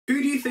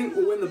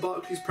the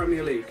Barclays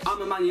Premier League.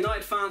 I'm a Man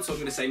United fan, so I'm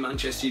going to say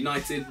Manchester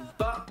United,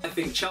 but I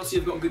think Chelsea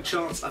have got a good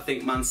chance. I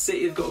think Man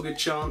City have got a good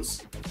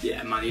chance.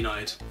 Yeah, Man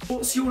United.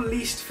 What's your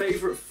least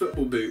favourite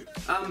football boot?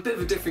 Bit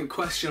of a different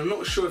question. I'm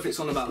not sure if it's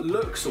on about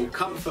looks or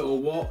comfort or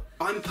what.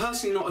 I'm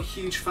personally not a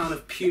huge fan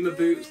of Puma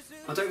boots.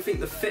 I don't think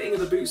the fitting of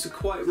the boots are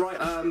quite right,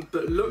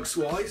 but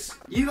looks-wise,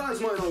 you guys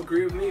might not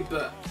agree with me,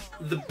 but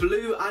the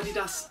blue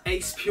Adidas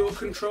Ace Pure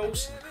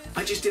controls,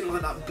 I just didn't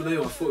like that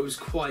blue. I thought it was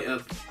quite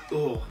a...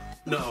 oh,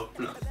 no.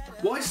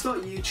 Why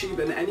start YouTube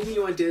and any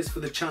new ideas for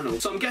the channel?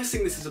 So I'm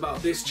guessing this is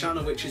about this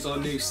channel, which is our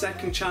new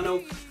second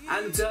channel,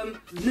 and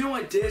new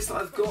ideas that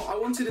I've got. I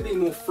wanted to be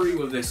more free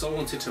with this. I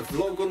wanted to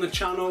vlog on the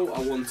channel,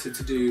 I wanted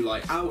to do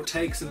like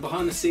outtakes and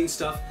behind the scenes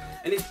stuff,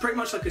 and it's pretty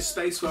much like a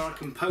space where I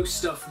can post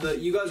stuff that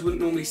you guys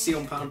wouldn't normally see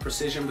on Pound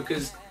Precision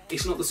because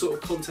it's not the sort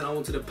of content I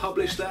wanted to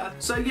publish there.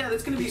 So yeah,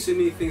 there's going to be some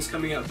new things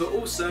coming up, but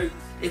also,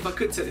 if I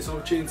could take this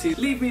opportunity,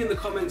 leave me in the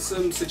comments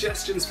some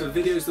suggestions for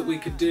videos that we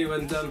could do,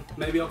 and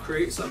maybe I'll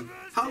create some.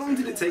 How long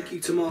did it take you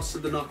to master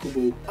the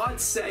knuckleball?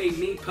 I'd say,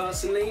 me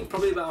personally,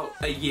 probably about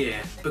a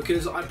year,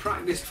 because I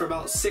practiced for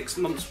about 6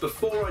 months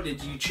before I did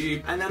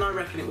YouTube, and then I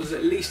reckon it was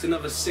at least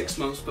another 6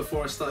 months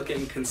before I started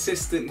getting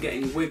consistent,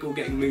 getting wiggle,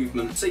 getting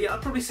movement. So yeah,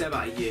 I'd probably say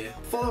about a year.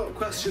 Follow-up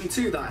question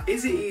to that,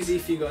 is it easy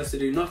for you guys to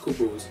do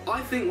knuckleballs?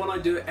 I think when I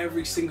do it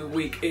every single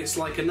week, it's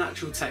like a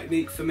natural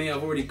technique for me.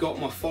 I've already got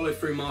my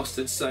follow-through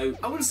mastered, so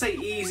I wouldn't say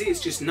easy, it's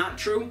just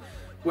natural.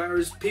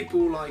 Whereas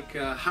people like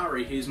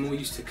Harry, who's more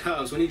used to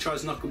curves, when he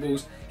tries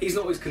knuckleballs, he's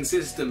not always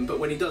consistent, but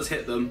when he does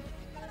hit them,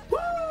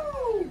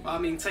 woo! I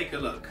mean, take a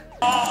look.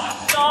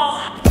 Oh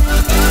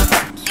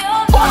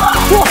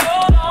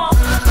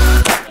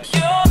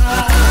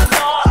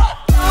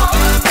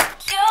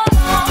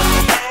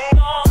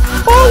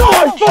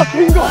my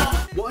fucking god!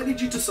 Why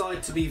did you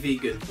decide to be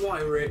vegan?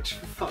 Why, Rich?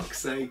 For fuck's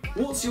sake.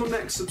 What's your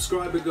next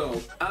subscriber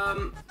goal?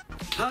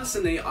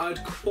 Personally,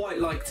 I'd quite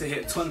like to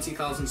hit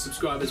 20,000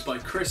 subscribers by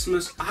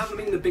Christmas. I haven't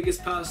been the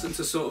biggest person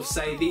to sort of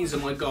say these are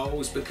my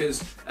goals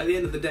because at the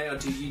end of the day I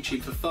do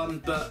YouTube for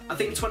fun, but I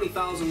think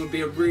 20,000 would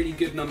be a really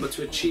good number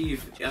to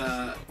achieve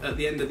at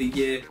the end of the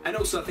year, and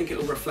also I think it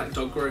will reflect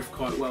our growth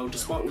quite well.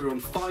 Despite we were on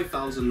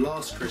 5,000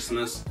 last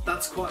Christmas,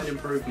 that's quite an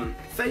improvement.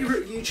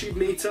 Favourite YouTube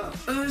meetup?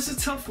 It's a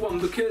tough one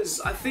because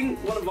I think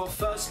one of our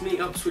first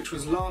meetups, which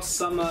was last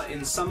summer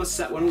in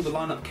Somerset when all the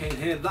lineup came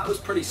here, that was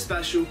pretty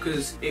special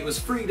because it was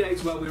 3 days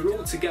where we were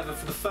all together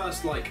for the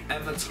first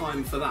ever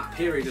time for that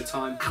period of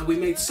time, and we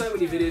made so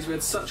many videos, we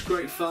had such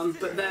great fun.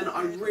 But then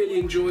I really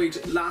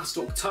enjoyed last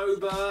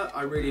October,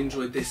 I really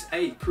enjoyed this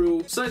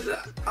April, so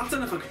I don't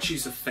know if I could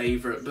choose a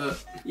favourite,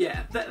 but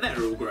yeah,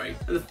 they're all great.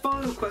 And the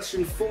final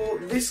question for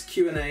this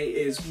Q&A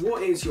is,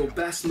 what is your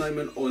best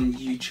moment on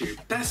YouTube?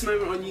 Best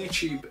moment on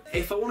YouTube,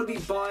 if I want to be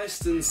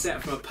biased and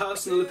set from a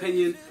personal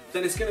opinion,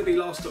 then it's going to be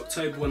last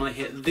October when I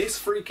hit this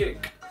free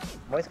kick.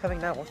 What's coming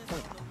now? What's the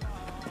point?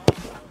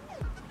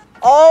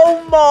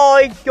 Oh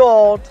my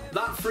god!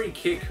 That free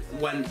kick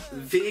went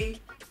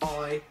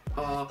V-I-R-A-L.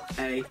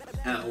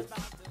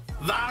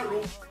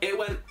 Viral! It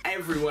went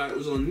everywhere. It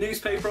was on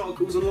newspaper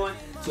articles online,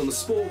 it was on the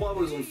Sport Bible,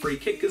 it was on Free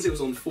Kickers, it was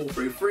on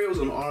 433, it was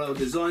on RL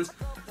Designs.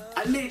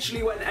 I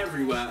literally went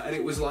everywhere, and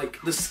it was like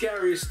the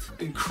scariest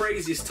and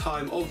craziest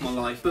time of my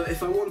life. But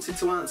if I wanted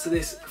to answer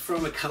this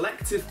from a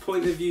collective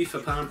point of view for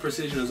Pound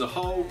Precision as a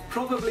whole,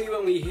 probably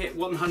when we hit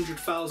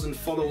 100,000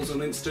 followers on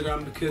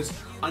Instagram, because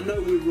I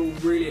know we were all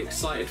really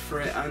excited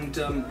for it, and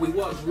we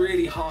worked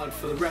really hard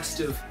for the rest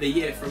of the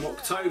year. From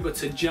October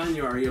to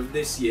January of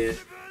this year,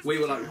 we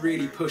were like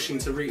really pushing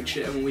to reach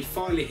it, and when we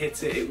finally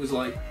hit it, it was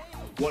like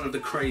one of the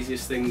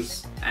craziest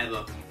things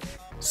ever.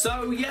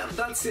 So yeah,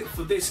 that's it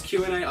for this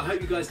Q&A. I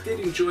hope you guys did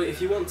enjoy it.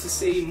 If you want to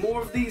see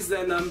more of these,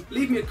 then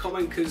leave me a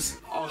comment because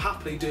I'll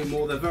happily do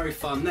more. They're very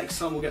fun. Next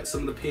time we'll get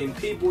some of the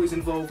P&P boys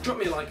involved. Drop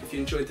me a like if you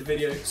enjoyed the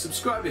video,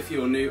 subscribe if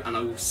you're new, and I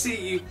will see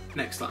you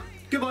next time.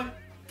 Goodbye.